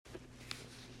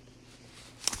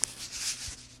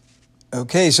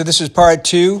Okay, so this is part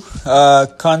two,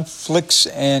 conflicts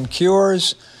and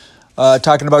cures,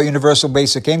 talking about universal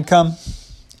basic income,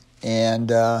 and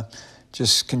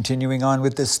just continuing on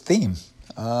with this theme.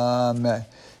 To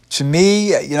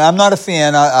me, I'm not a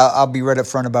fan. I'll be right up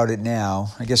front about it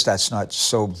now. I guess that's not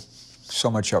so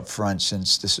much up front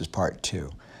since this is part two.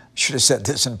 I should have said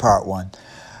this in part one.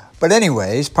 But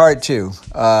anyways, part two.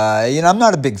 I'm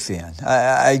not a big fan.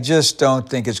 I just don't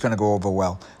think it's going to go over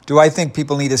well. Do I think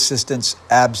people need assistance?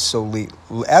 Absolutely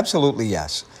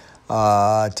yes.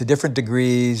 To different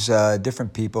degrees,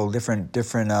 different people, different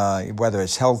whether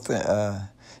it's health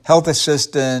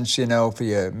assistance, for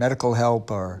your medical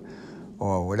help or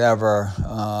whatever.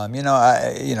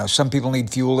 Some people need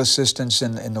fuel assistance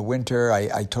in the winter.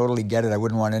 I totally get it. I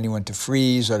wouldn't want anyone to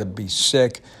freeze or to be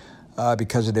sick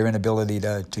because of their inability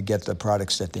to get the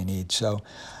products that they need. So,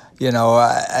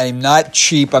 I'm not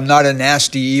cheap. I'm not a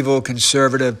nasty, evil,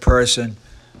 conservative person.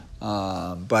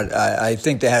 But I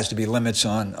think there has to be limits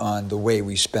on the way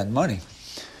we spend money.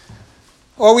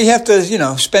 Or we have to,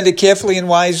 spend it carefully and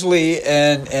wisely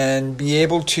and be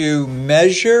able to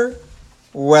measure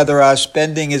whether our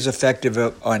spending is effective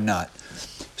or not.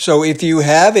 So if you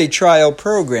have a trial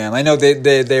program, I know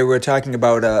they were talking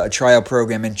about a trial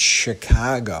program in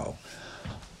Chicago.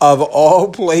 Of all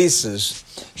places,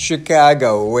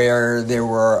 Chicago, where there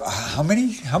were how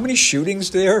many shootings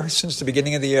there since the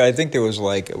beginning of the year? I think there was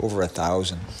like over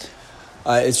 1,000.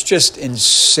 It's just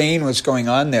insane what's going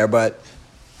on there. But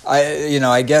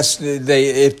I guess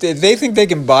if they think they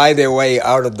can buy their way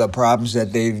out of the problems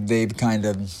that they've kind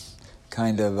of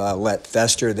let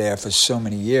fester there for so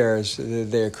many years,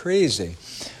 they're crazy.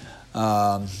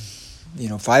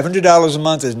 $500 a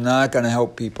month is not going to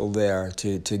help people there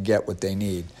to get what they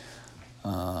need.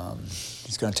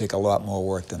 It's going to take a lot more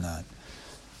work than that.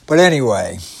 But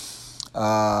anyway,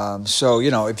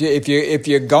 if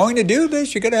you're going to do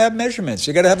this, you got to have measurements.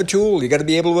 You got to have a tool. You got to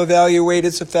be able to evaluate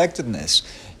its effectiveness.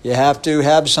 You have to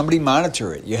have somebody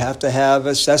monitor it. You have to have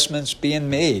assessments being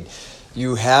made.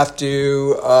 You have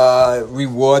to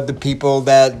reward the people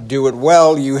that do it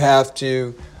well. You have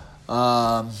to.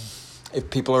 If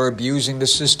people are abusing the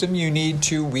system, you need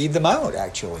to weed them out,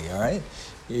 actually, all right?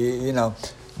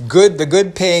 The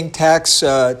good paying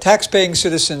tax-paying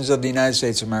citizens of the United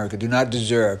States of America do not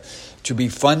deserve to be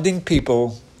funding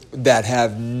people that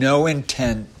have no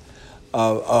intent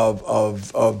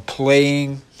of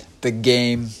playing the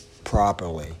game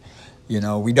properly.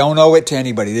 We don't owe it to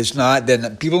anybody.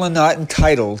 People are not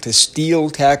entitled to steal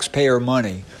taxpayer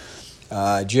money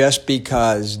just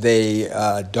because they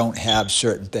don't have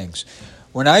certain things.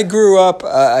 When I grew up,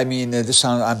 I'm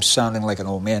sounding like an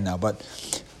old man now, but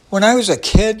when I was a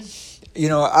kid,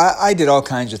 I did all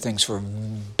kinds of things for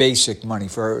basic money,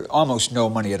 for almost no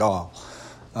money at all.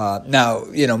 Now,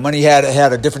 money had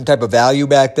a different type of value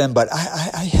back then, but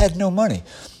I had no money.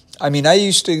 I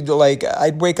used to,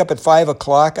 I'd wake up at 5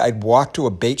 o'clock, I'd walk to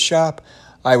a bait shop,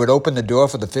 I would open the door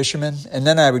for the fishermen, and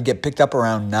then I would get picked up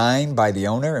around 9 by the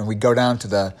owner, and we'd go down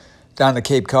to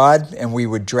Cape Cod, and we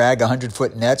would drag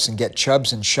 100-foot nets and get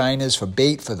chubs and shiners for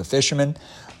bait for the fishermen.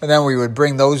 And then we would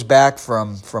bring those back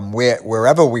from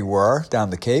wherever we were down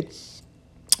the Cape.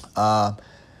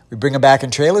 We'd bring them back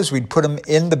in trailers. We'd put them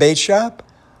in the bait shop.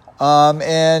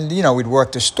 We'd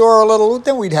work the store a little.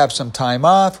 Then we'd have some time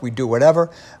off. We'd do whatever.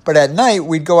 But at night,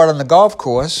 we'd go out on the golf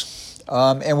course,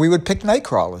 and we would pick night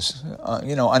crawlers.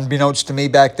 Unbeknownst to me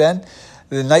back then,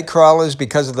 the night crawlers,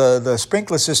 because of the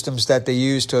sprinkler systems that they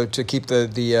use to keep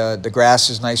the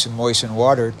grasses nice and moist and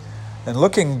watered and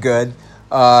looking good,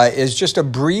 is just a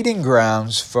breeding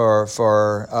grounds for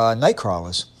night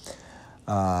crawlers.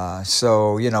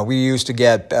 We used to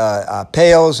get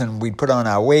pails, and we'd put on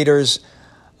our waders,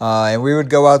 and we would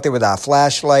go out there with our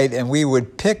flashlight, and we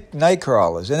would pick night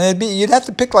crawlers. And you'd have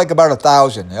to pick like about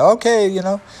 1,000. Okay,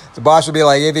 the boss would be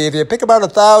like, if you pick about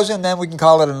 1,000, then we can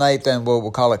call it a night. Then we'll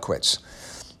call it quits.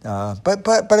 But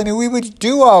we would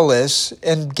do all this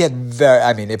and get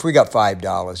if we got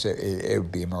 $5, it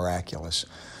would be miraculous.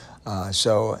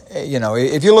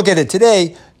 If you look at it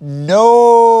today,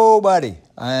 nobody,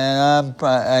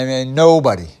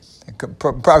 nobody,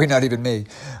 probably not even me,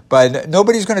 but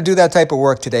nobody's going to do that type of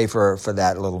work today for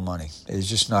that little money. It's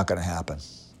just not going to happen.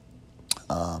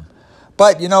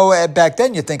 But back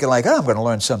then you're thinking like, I'm going to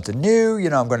learn something new.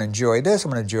 I'm going to enjoy this.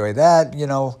 I'm going to enjoy that.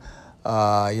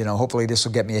 Hopefully this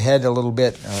will get me ahead a little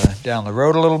bit, down the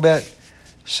road a little bit.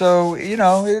 So,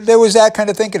 there was that kind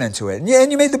of thinking into it.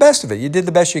 And you made the best of it. You did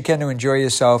the best you can to enjoy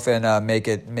yourself and make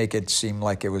it seem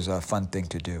like it was a fun thing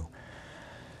to do.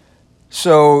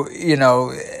 So,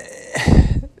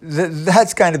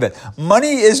 That's kind of it.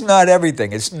 Money is not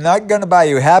everything. It's not going to buy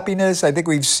you happiness. I think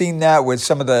we've seen that with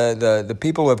some of the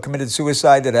people who have committed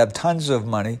suicide that have tons of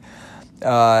money.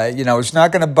 It's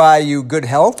not going to buy you good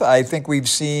health. I think we've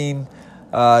seen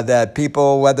that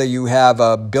people, whether you have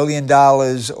 $1 billion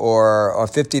or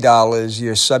 $50,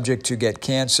 you're subject to get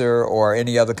cancer or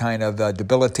any other kind of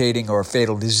debilitating or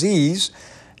fatal disease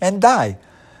and die.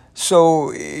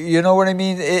 So, you know what I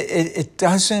mean? It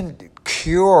doesn't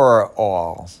cure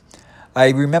all.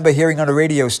 I remember hearing on a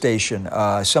radio station,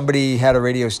 somebody had a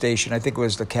radio station, I think it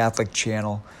was the Catholic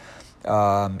channel,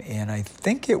 and I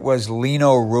think it was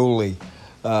Lino Rulli.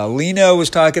 Lino was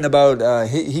talking about,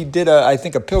 he did, I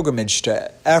think, a pilgrimage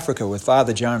to Africa with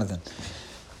Father Jonathan.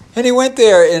 And he went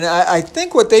there, and I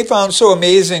think what they found so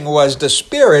amazing was the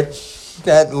spirit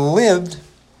that lived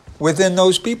within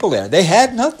those people there. They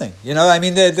had nothing.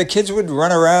 The kids would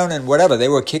run around and whatever. They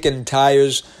were kicking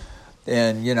tires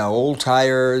and, old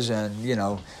tires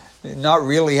and, not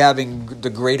really having the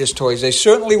greatest toys. They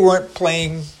certainly weren't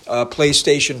playing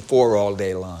PlayStation 4 all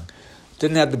day long.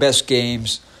 Didn't have the best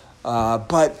games.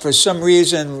 But for some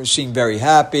reason, seemed very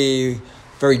happy,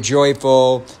 very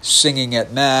joyful, singing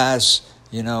at Mass,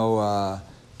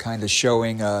 kind of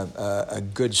showing a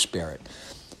good spirit.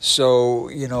 So,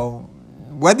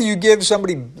 whether you give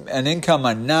somebody an income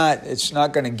or not, it's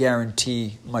not going to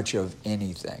guarantee much of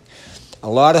anything. A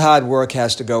lot of hard work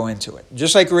has to go into it,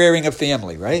 just like rearing a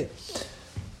family, right?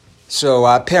 So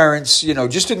our parents,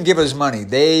 just didn't give us money.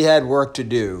 They had work to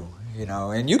do,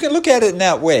 and you can look at it in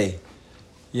that way,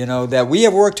 that we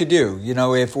have work to do.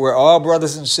 If we're all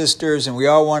brothers and sisters and we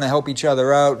all want to help each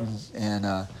other out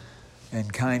and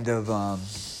kind of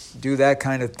do that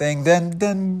kind of thing,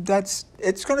 then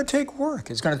it's going to take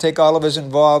work. It's going to take all of us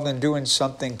involved in doing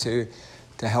something to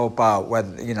help out,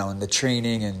 whether in the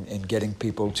training and getting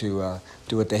people to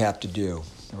do what they have to do,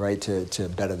 right, to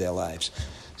better their lives.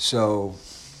 So,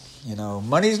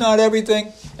 money's not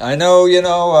everything. I know,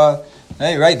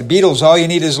 hey, right, the Beatles, all you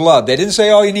need is love. They didn't say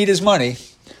all you need is money,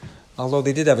 although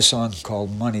they did have a song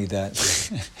called Money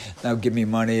that, now give me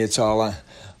money, it's all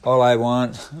I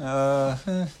want.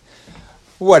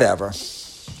 Whatever.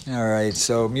 All right,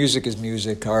 so music is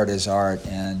music, art is art,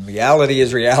 and reality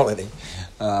is reality.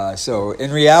 So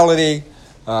in reality,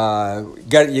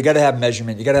 you got to have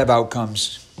measurement, you got to have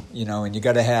outcomes, and you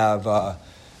got to have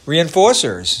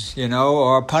reinforcers,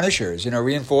 or punishers.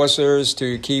 Reinforcers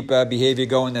to keep behavior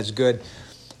going that's good,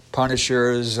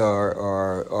 punishers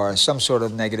or some sort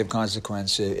of negative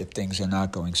consequence if things are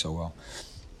not going so well.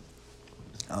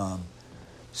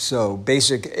 So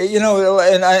basic,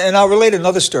 and I'll relate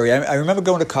another story. I remember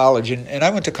going to college, and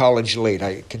I went to college late.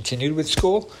 I continued with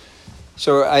school.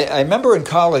 So I remember in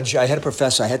college, I had a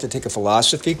professor. I had to take a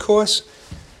philosophy course.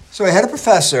 So I had a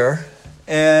professor,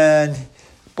 and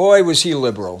boy, was he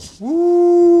liberal.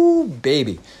 Woo,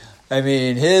 baby. I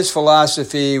mean, his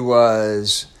philosophy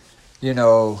was,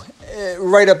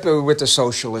 right up with the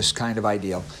socialist kind of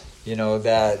ideal.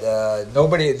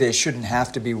 That there shouldn't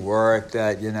have to be work,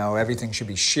 that, everything should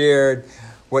be shared.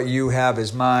 What you have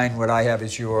is mine, what I have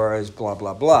is yours, blah,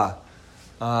 blah, blah.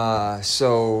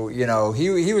 So,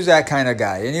 he was that kind of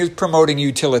guy. And he was promoting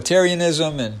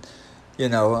utilitarianism and,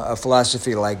 a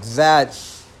philosophy like that.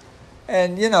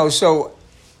 And, so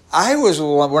I was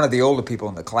one of the older people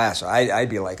in the class. So I'd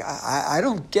be like, I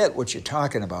don't get what you're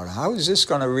talking about. How is this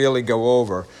going to really go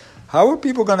over? How are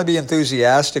people going to be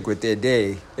enthusiastic with their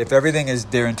day if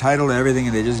they're entitled to everything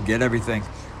and they just get everything?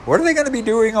 What are they going to be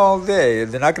doing all day?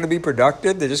 They're not going to be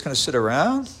productive? They're just going to sit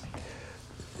around?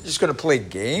 You're just going to play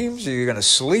games? Are you going to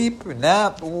sleep,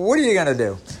 nap? What are you going to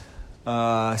do?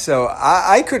 So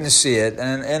I couldn't see it,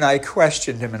 and I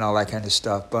questioned him and all that kind of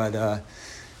stuff. But,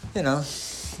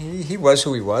 he was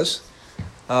who he was.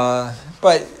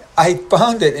 But I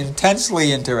found it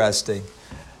intensely interesting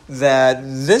that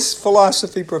this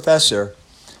philosophy professor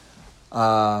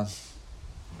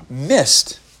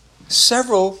missed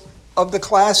several of the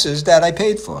classes that I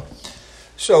paid for.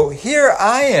 So here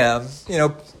I am,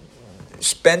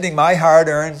 spending my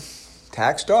hard-earned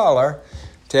tax dollar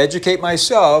to educate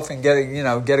myself and get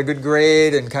a good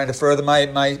grade and kind of further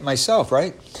myself,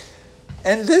 right?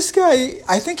 And this guy,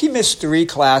 I think he missed 3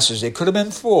 classes. It could have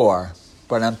been 4,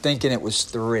 but I'm thinking it was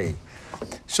 3.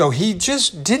 So he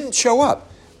just didn't show up.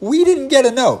 We didn't get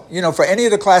a note, for any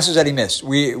of the classes that he missed.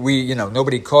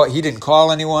 Nobody called. He didn't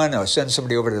call anyone or send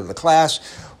somebody over to the class.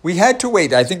 We had to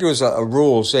wait. I think there was a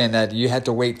rule saying that you had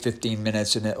to wait 15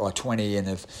 minutes or 20, and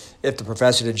if the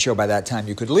professor didn't show by that time,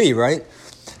 you could leave, right?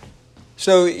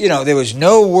 So, there was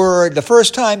no word. The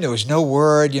first time, there was no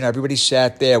word. Everybody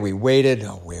sat there. We waited.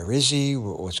 Oh, where is he?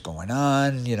 What's going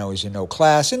on? Is there no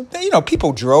class? And,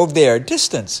 people drove their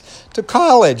distance to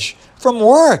college from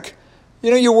work.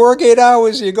 You work 8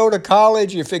 hours, you go to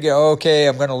college, you figure, okay,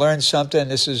 I'm going to learn something.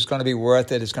 This is going to be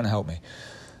worth it. It's going to help me,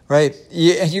 right?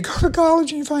 And you go to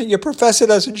college and you find your professor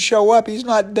doesn't show up. He's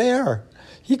not there.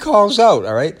 He calls out,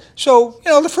 all right? So,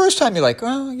 the first time you're like,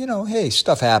 well, hey,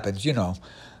 stuff happens,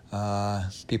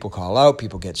 people call out,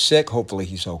 people get sick. Hopefully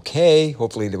he's okay.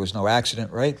 Hopefully there was no accident,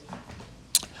 right?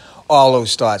 All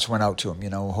those thoughts went out to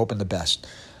him, hoping the best.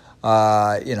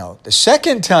 The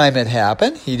second time it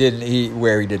happened, he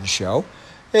didn't show.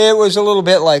 It was a little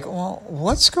bit like, well,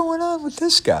 what's going on with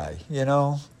this guy?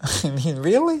 I mean,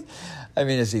 really? I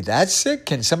mean, is he that sick?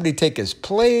 Can somebody take his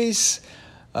place?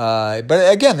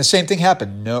 But again, the same thing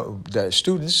happened. No, the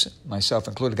students, myself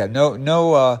included, got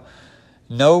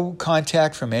no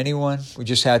contact from anyone. We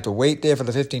just had to wait there for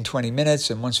the 15, 20 minutes.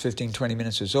 And once 15, 20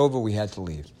 minutes was over, we had to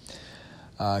leave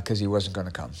because he wasn't going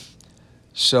to come.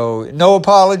 So no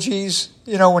apologies,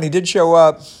 when he did show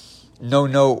up. No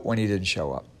note when he didn't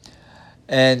show up.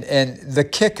 And the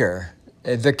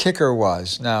kicker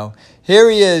was, now here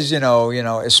he is,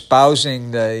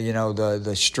 espousing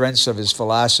the strengths of his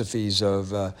philosophies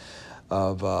of what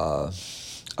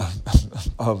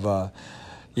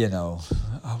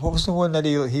was the one that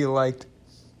he liked?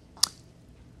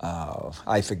 Oh,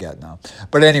 I forget now.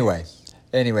 But anyway,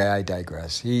 I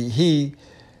digress. He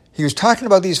was talking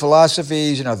about these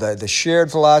philosophies, the shared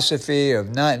philosophy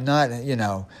of not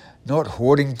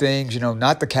hoarding things,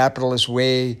 not the capitalist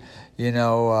way,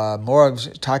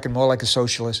 talking more like a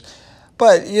socialist.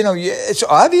 But, it's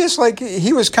obvious like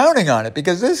he was counting on it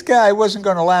because this guy wasn't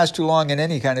going to last too long in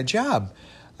any kind of job.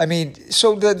 I mean,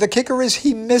 so the kicker is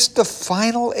he missed the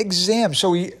final exam.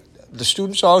 So the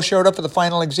students all showed up for the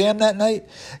final exam that night.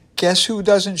 Guess who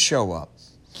doesn't show up?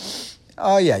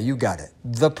 Oh, yeah, you got it.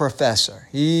 The professor.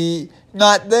 He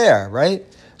not there, right?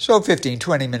 So 15,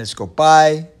 20 minutes go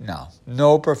by.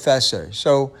 No professor.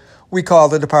 So we call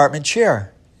the department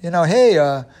chair. Hey,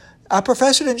 our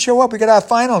professor didn't show up. We got our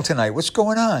final tonight. What's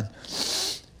going on?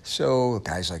 So the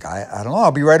guy's like, I don't know.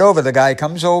 I'll be right over. The guy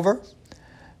comes over.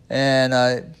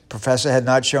 And professor had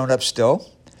not shown up still.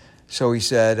 So he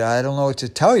said, I don't know what to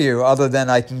tell you other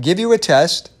than I can give you a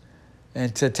test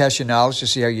and to test your knowledge to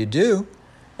see how you do.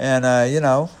 And,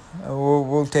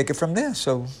 we'll take it from there.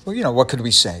 So, what could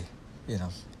we say?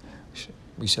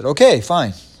 We said, okay,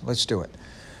 fine, let's do it.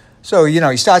 So,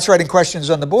 he starts writing questions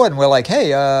on the board, and we're like,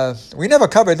 hey, we never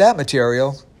covered that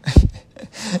material.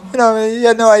 He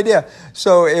had no idea.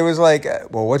 So it was like,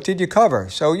 well, what did you cover?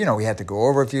 So, we had to go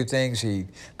over a few things. He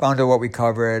found out what we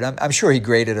covered. I'm sure he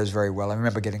graded us very well. I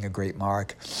remember getting a great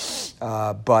mark.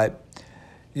 But,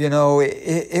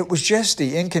 it was just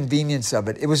the inconvenience of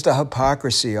it. It was the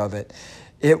hypocrisy of it.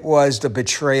 It was the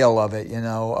betrayal of it,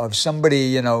 of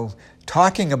somebody,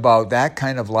 talking about that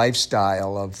kind of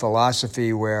lifestyle of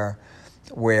philosophy where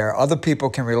other people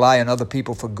can rely on other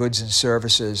people for goods and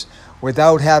services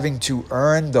without having to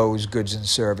earn those goods and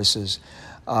services,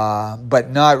 but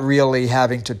not really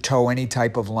having to toe any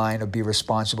type of line or be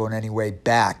responsible in any way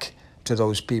back to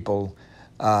those people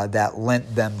that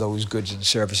lent them those goods and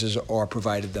services or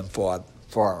provided them for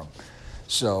them.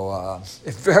 So a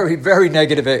very, very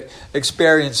negative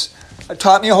experience. It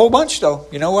taught me a whole bunch, though.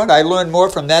 You know what? I learned more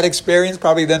from that experience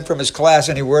probably than from his class,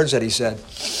 any words that he said.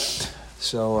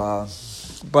 So,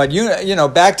 but,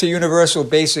 back to universal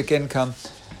basic income,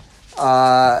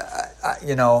 I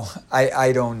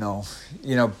don't know.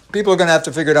 People are going to have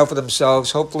to figure it out for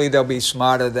themselves. Hopefully they'll be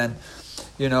smarter than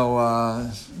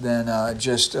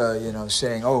just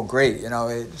saying, oh, great,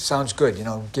 it sounds good,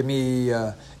 give me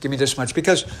this much.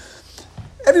 Because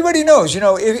everybody knows,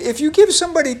 if you give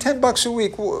somebody $10 a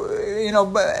week,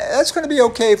 that's going to be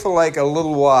okay for like a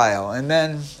little while. And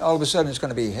then all of a sudden it's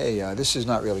going to be, hey, this is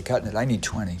not really cutting it. I need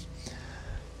 20.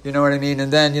 You know what I mean?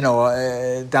 And then,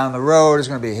 down the road it's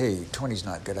going to be, hey, 20's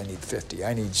not good. I need 50.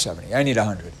 I need 70. I need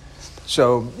 100.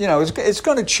 So, it's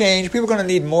going to change. People are going to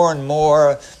need more and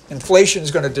more. Inflation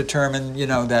is going to determine,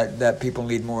 that people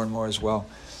need more and more as well.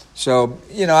 So,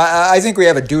 I think we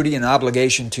have a duty and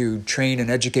obligation to train and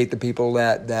educate the people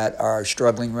that are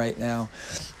struggling right now.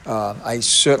 I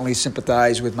certainly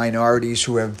sympathize with minorities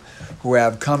who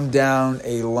have come down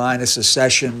a line of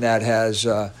secession that has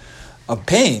of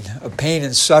pain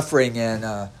and suffering and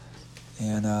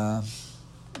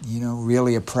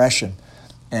really oppression,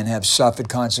 and have suffered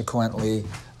consequently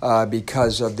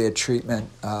because of their treatment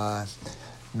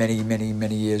many, many,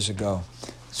 many years ago.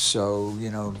 So,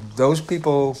 those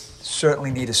people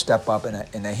certainly need to step up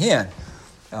in a hand.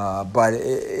 But,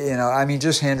 I mean,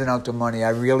 just handing out the money, I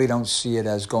really don't see it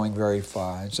as going very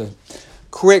far. It's a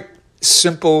quick,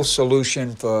 simple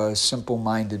solution for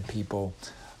simple-minded people,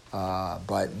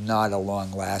 but not a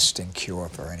long-lasting cure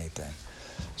for anything.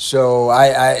 So,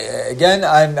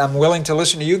 I'm willing to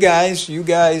listen to you guys. You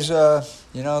guys,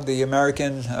 the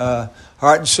American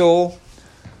heart and soul.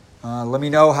 Let me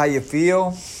know how you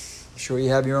feel. I'm sure you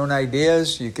have your own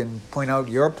ideas. You can point out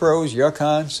your pros, your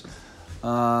cons,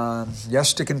 your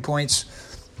sticking points,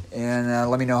 and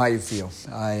let me know how you feel.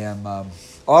 I am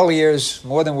all ears,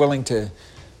 more than willing to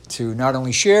not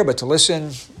only share but to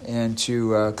listen and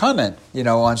to comment,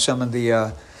 on some of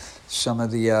the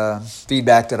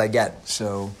feedback that I get.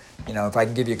 So, if I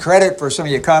can give you credit for some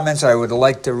of your comments, I would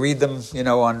like to read them,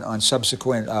 on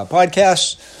subsequent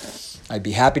podcasts. I'd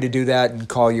be happy to do that and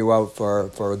call you out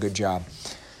for a good job.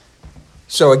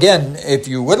 So again, if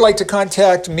you would like to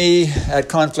contact me at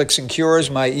Conflicts and Cures,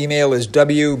 my email is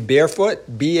wbarefoot,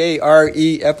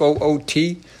 BAREFOOT,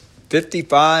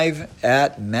 55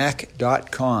 at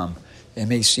mac.com,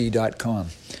 mac.com.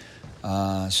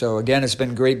 So again, it's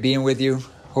been great being with you.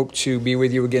 Hope to be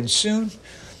with you again soon.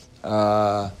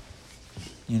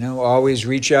 Always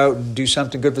reach out and do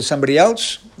something good for somebody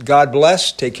else. God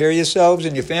bless. Take care of yourselves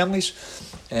and your families.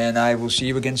 And I will see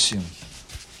you again soon.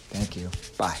 Thank you.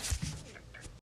 Bye.